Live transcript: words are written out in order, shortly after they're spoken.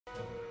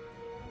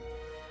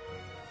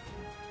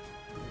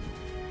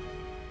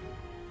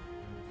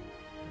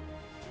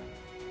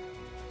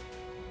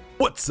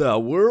What's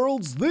up,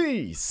 worlds?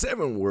 The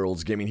 7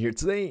 Worlds Gaming here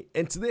today,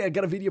 and today I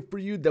got a video for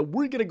you that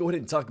we're gonna go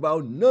ahead and talk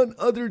about none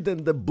other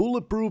than the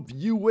Bulletproof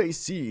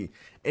UAZ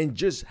and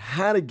just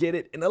how to get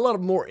it and a lot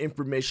of more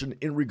information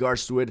in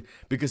regards to it,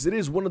 because it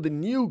is one of the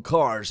new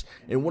cars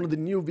and one of the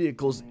new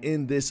vehicles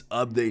in this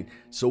update.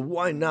 So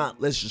why not,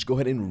 let's just go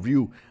ahead and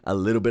review a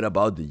little bit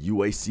about the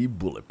UAZ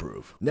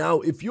Bulletproof. Now,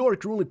 if you are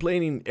currently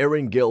playing in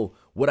Erangel,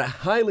 what I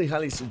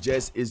highly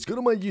suggest is go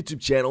to my YouTube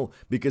channel,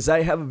 because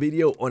I have a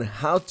video on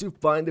how to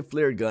find the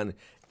flare gun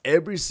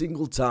every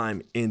single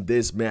time in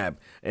this map,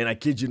 and I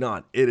kid you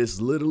not, it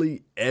is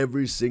literally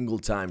every single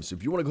time. So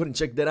if you want to go ahead and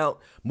check that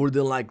out, more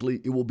than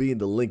likely it will be in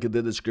the link in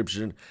the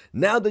description.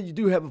 Now that you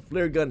do have a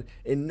flare gun,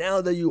 and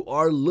now that you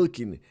are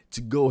looking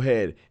to go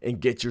ahead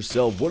and get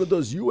yourself one of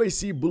those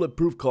UAZ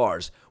bulletproof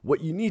cars,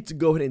 what you need to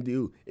go ahead and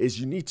do is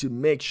you need to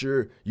make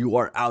sure you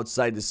are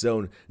outside the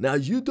zone. Now,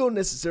 you don't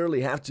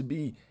necessarily have to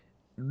be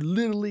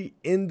literally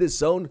in the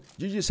zone,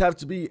 you just have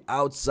to be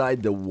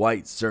outside the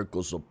white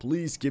circle, so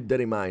please keep that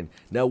in mind.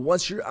 Now,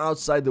 once you're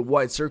outside the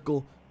white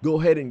circle,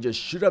 go ahead and just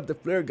shoot up the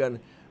flare gun,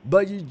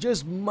 but you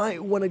just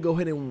might want to go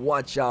ahead and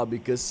watch out,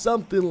 because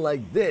something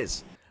like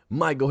this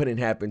might go ahead and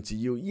happen to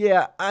you.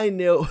 Yeah, I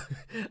know.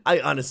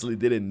 I honestly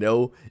didn't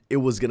know it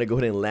was gonna go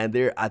ahead and land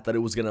there. I thought it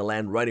was gonna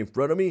land right in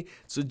front of me.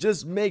 So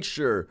just make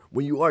sure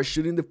when you are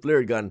shooting the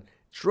flare gun,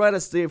 try to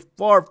stay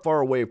far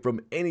away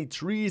from any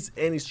trees,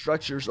 any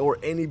structures, or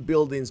any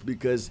buildings,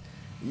 because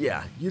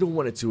yeah, you don't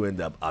want it to end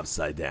up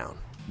upside down.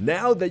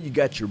 Now that you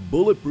got your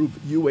bulletproof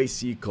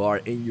UAZ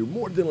car and you're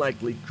more than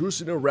likely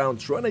cruising around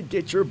trying to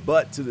get your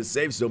butt to the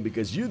safe zone,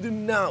 because you do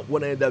not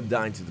want to end up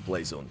dying to the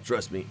play zone.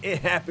 Trust me, it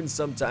happens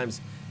sometimes,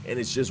 and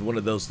it's just one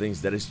of those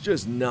things that is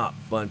just not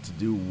fun to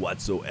do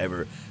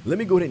whatsoever. Let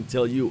me go ahead and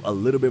tell you a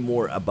little bit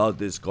more about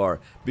this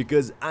car,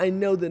 because I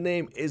know the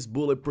name is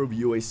Bulletproof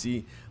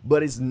UAZ,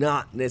 but it's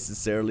not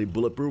necessarily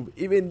bulletproof.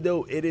 Even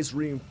though it is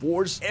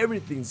reinforced,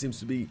 everything seems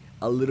to be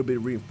a little bit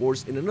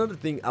reinforced. And another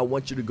thing I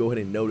want you to go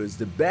ahead and notice,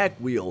 the back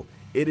wheel,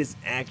 it is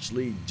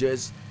actually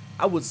just,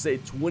 I would say,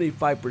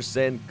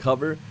 25%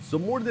 cover. So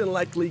more than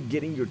likely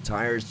getting your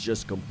tires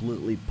just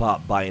completely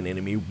popped by an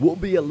enemy will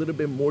be a little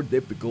bit more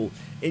difficult.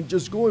 And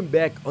just going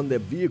back on the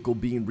vehicle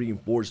being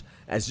reinforced,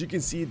 as you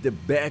can see, the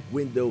back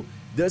window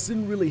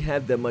doesn't really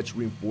have that much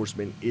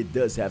reinforcement. It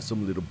does have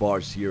some little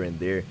bars here and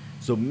there.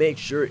 So make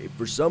sure, if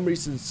for some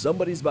reason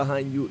somebody's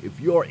behind you, if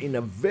you are in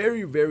a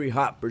very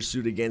hot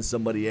pursuit against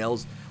somebody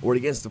else or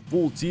against the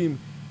full team,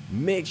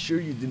 make sure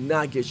you do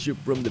not get shot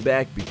from the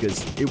back,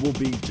 because it will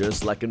be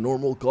just like a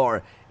normal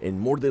car, and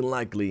more than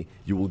likely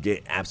you will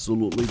get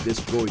absolutely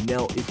destroyed.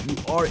 Now, if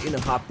you are in a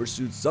hot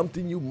pursuit,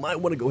 something you might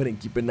want to go ahead and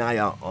keep an eye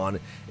out on,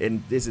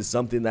 and this is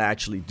something that I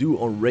actually do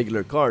on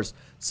regular cars,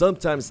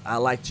 sometimes I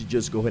like to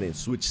just go ahead and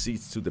switch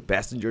seats to the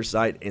passenger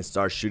side and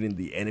start shooting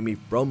the enemy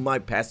from my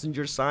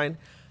passenger side.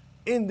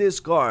 In this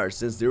car,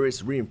 since there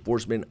is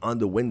reinforcement on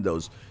the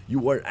windows,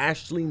 you are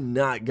actually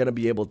not gonna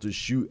be able to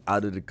shoot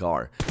out of the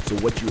car. So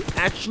what you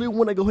actually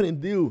want to go ahead and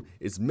do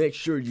is make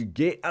sure you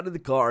get out of the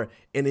car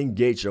and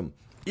engage them.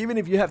 Even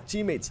if you have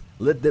teammates,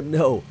 let them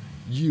know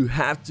you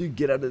have to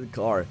get out of the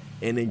car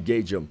and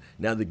engage them.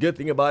 Now, the good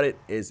thing about it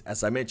is,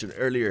 as I mentioned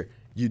earlier,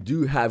 you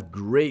do have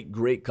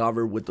great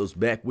cover with those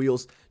back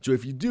wheels. So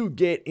if you do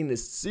get in a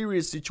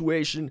serious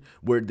situation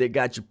where they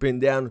got you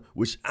pinned down,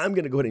 which I'm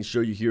gonna go ahead and show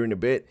you here in a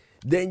bit,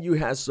 then you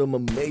have some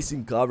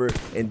amazing cover,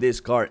 and this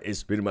car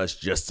is pretty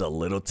much just a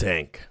little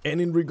tank. And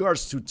in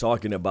regards to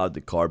talking about the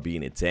car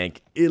being a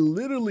tank, it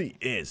literally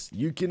is.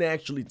 You can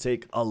actually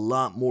take a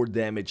lot more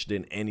damage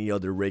than any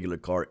other regular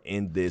car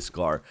in this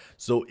car.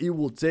 So it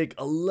will take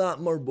a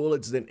lot more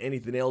bullets than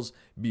anything else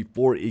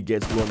before it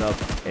gets blown up,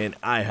 and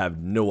I have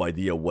no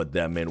idea what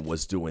that man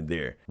was doing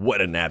there.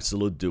 What an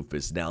absolute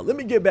doofus. Now, let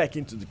me get back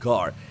into the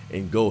car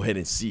and go ahead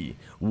and see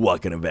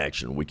what kind of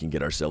action we can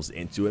get ourselves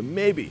into, and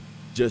maybe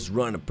just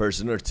run a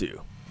person or two.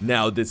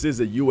 Now, this is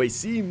a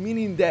UAZ,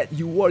 meaning that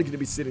you are going to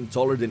be sitting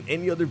taller than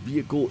any other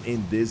vehicle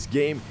in this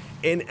game.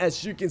 And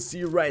as you can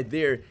see right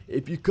there,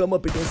 if you come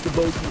up against the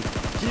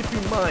bogey, keep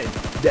in mind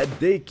that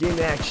they can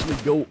actually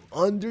go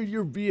under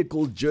your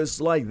vehicle just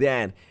like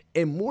that.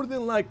 And more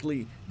than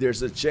likely,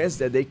 there's a chance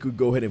that they could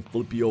go ahead and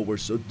flip you over.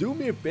 So do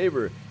me a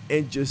favor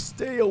and just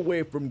stay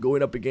away from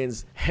going up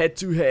against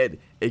head-to-head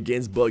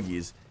against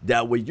buggies.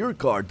 That way your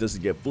car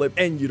doesn't get flipped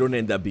and you don't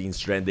end up being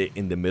stranded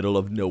in the middle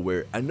of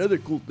nowhere. Another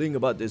cool thing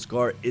about this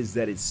car is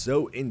that it's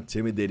so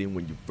intimidating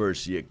when you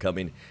first see it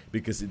coming,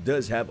 because it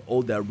does have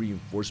all that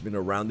reinforcement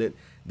around it,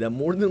 that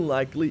more than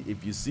likely,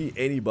 if you see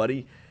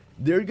anybody,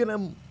 they're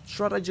gonna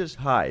try to just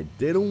hide.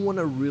 They don't want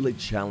to really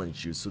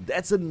challenge you. So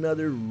that's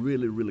another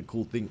really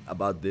cool thing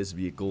about this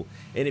vehicle.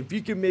 And if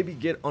you can maybe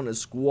get on a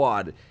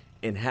squad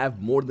and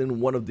have more than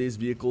one of these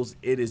vehicles,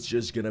 it is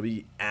just gonna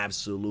be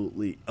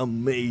absolutely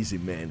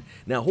amazing, man.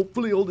 Now,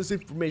 hopefully all this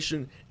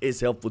information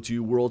is helpful to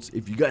you, worlds.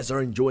 If you guys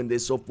are enjoying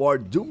this so far,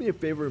 do me a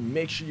favor,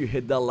 make sure you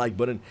hit that like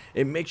button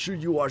and make sure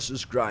you are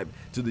subscribed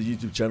to the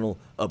YouTube channel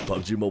of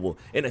PUBG Mobile.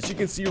 And as you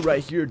can see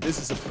right here, this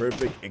is a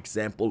perfect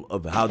example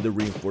of how the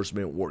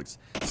reinforcement works,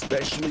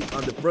 especially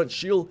on the front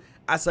shield.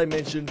 As I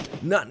mentioned,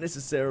 not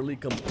necessarily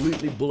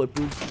completely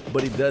bulletproof,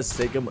 but it does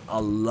take them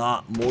a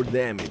lot more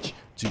damage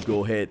to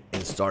go ahead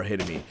and start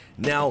hitting me.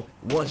 Now,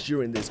 once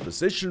you're in this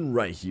position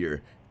right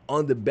here,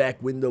 on the back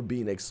window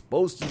being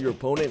exposed to your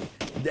opponent,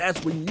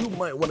 that's when you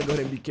might want to go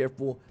ahead and be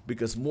careful,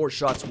 because more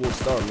shots will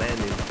start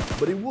landing,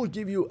 but it will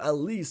give you at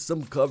least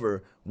some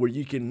cover where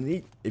you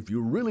can if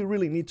you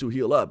really need to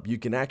heal up, you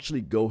can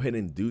actually go ahead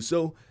and do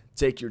so.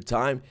 Take your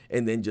time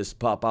and then just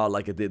pop out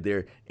like I did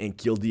there and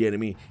kill the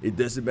enemy. It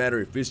doesn't matter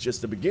if it's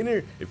just a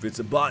beginner, if it's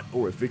a bot,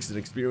 or if it's an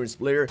experienced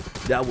player.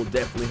 That will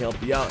definitely help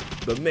you out,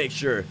 but make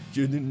sure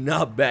you do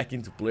not back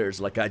into players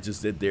like I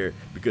just did there,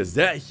 because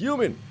that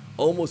human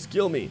almost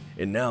killed me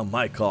and now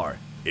my car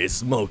is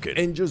smoking.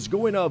 And just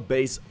going out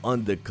based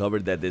on the cover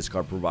that this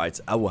car provides,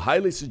 I would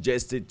highly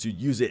suggest it to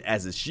use it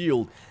as a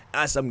shield,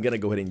 as I'm gonna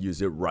go ahead and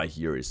use it right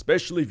here,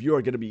 especially if you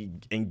are gonna be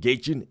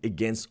engaging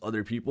against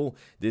other people.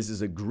 This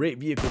is a great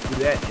vehicle for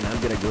that, and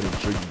I'm gonna go ahead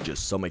and show you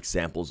just some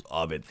examples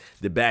of it.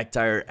 The back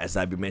tire, as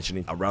I've been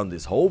mentioning around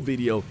this whole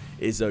video,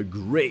 is a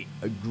great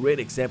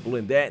example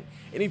in that.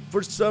 And if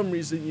for some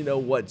reason, you know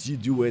what, you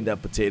do end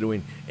up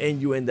potatoing and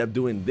you end up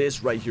doing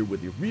this right here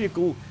with your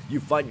vehicle,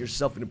 you find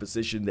yourself in a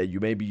position that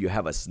maybe you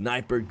have a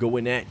sniper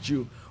going at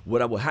you,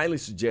 what I would highly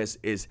suggest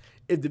is,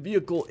 if the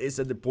vehicle is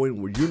at the point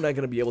where you're not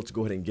going to be able to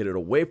go ahead and get it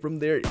away from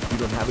there, if you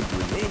don't have a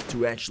grenade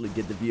to actually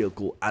get the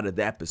vehicle out of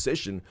that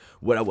position,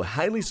 what I would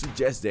highly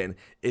suggest then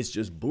is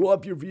just blow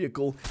up your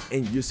vehicle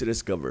and use it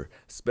as cover,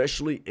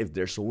 especially if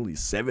there's only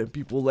 7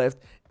 people left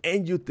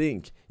and you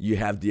think you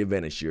have the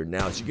advantage here.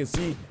 Now, as you can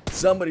see,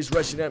 somebody's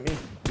rushing at me.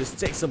 Just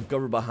take some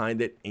cover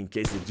behind it in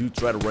case they do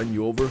try to run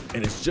you over.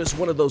 And it's just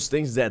one of those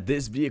things that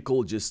this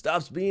vehicle just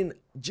stops being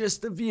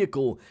just a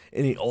vehicle,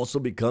 and it also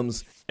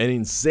becomes an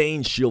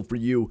insane shield for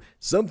you,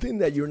 something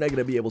that you're not going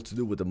to be able to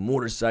do with a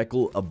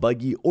motorcycle, a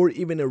buggy, or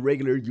even a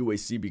regular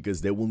UAZ,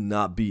 because they will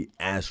not be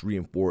as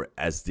reinforced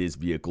as this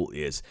vehicle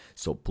is.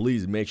 So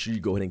please make sure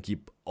you go ahead and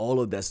keep all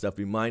of that stuff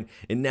in mind.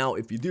 And now,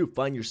 if you do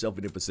find yourself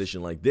in a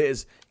position like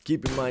this,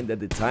 keep in mind that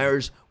the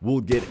tires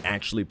will get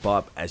actually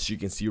pop, as you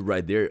can see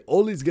right there.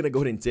 All it's gonna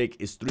go ahead and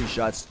take is 3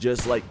 shots,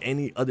 just like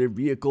any other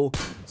vehicle.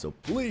 So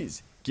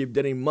please keep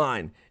that in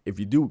mind. If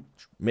you do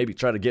maybe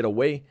try to get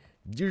away,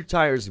 your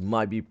tires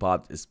might be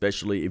popped,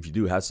 especially if you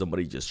do have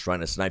somebody just trying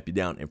to snipe you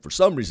down. And for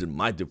some reason,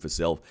 my doofus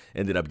self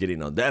ended up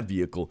getting on that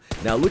vehicle.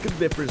 Now look at the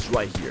difference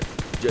right here.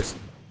 Just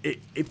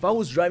if I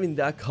was driving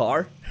that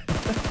car,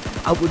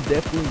 I would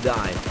definitely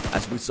die.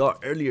 As we saw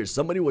earlier,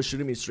 somebody was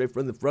shooting me straight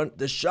from the front.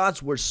 The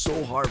shots were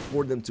so hard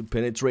for them to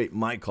penetrate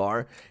my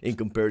car in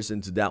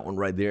comparison to that one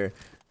right there.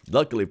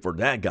 Luckily for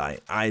that guy,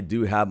 I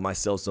do have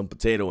myself some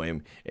potato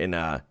aim,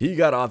 and he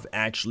got off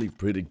actually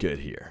pretty good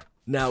here.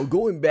 Now,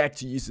 going back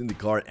to using the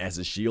car as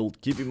a shield,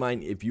 keep in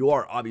mind, if you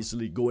are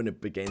obviously going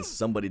up against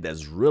somebody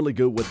that's really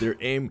good with their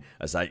aim,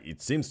 as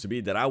it seems to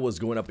be that I was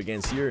going up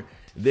against here,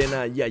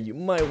 then yeah, you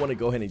might want to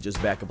go ahead and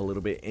just back up a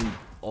little bit. And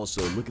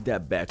also, look at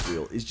that back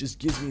wheel. It just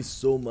gives me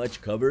so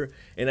much cover.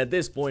 And at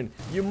this point,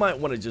 you might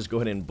want to just go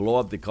ahead and blow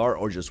up the car,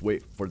 or just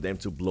wait for them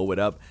to blow it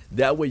up.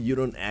 That way, you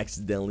don't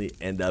accidentally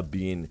end up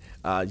being,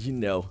 you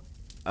know,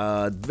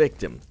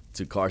 victim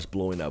to cars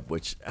blowing up,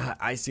 which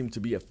I seem to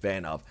be a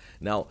fan of.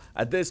 Now,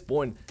 at this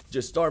point,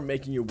 just start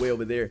making your way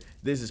over there.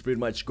 This is pretty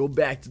much, go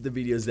back to the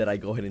videos that I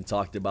go ahead and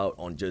talked about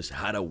on just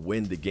how to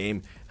win the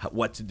game,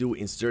 what to do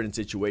in certain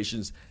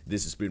situations.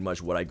 This is pretty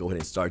much what I go ahead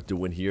and start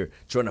doing here,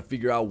 trying to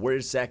figure out where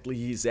exactly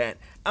he's at.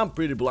 I'm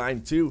pretty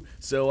blind too,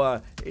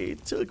 so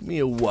it took me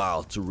a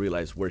while to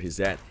realize where he's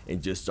at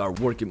and just start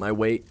working my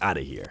way out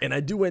of here. And I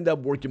do end up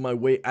working my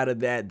way out of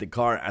that. The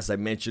car, as I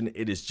mentioned,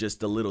 it is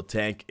just a little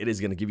tank. It is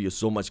going to give you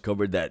so much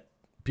cover that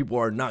people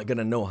are not going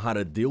to know how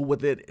to deal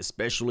with it,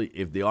 especially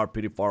if they are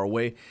pretty far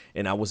away.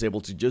 And I was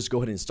able to just go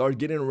ahead and start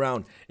getting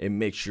around and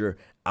make sure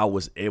I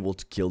was able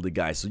to kill the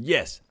guy. So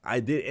yes,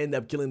 I did end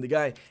up killing the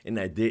guy, and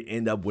I did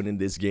end up winning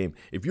this game.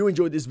 If you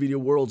enjoyed this video,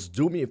 worlds,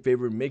 do me a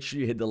favor, make sure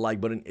you hit the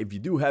like button. If you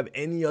do have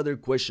any other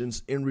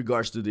questions in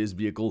regards to this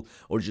vehicle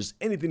or just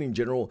anything in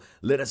general,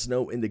 let us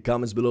know in the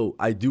comments below.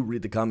 I do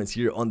read the comments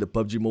here on the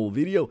PUBG Mobile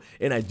video,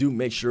 and I do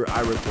make sure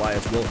I reply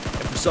as well. And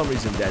for some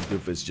reason, that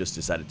doofus just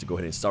decided to go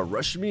ahead and start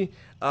rushing me,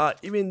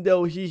 even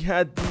though he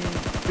had the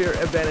fair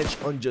advantage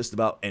on just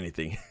about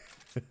anything.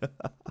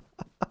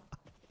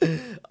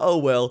 Oh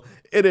well,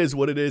 it is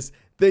what it is.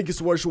 Thank you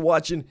so much for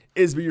watching.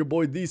 It's been your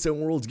boy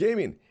D7Worlds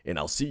Gaming, and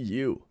I'll see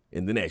you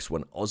in the next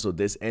one. Also,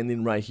 this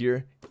ending right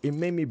here, it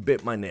made me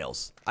bit my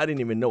nails. I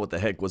didn't even know what the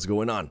heck was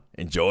going on.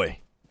 Enjoy.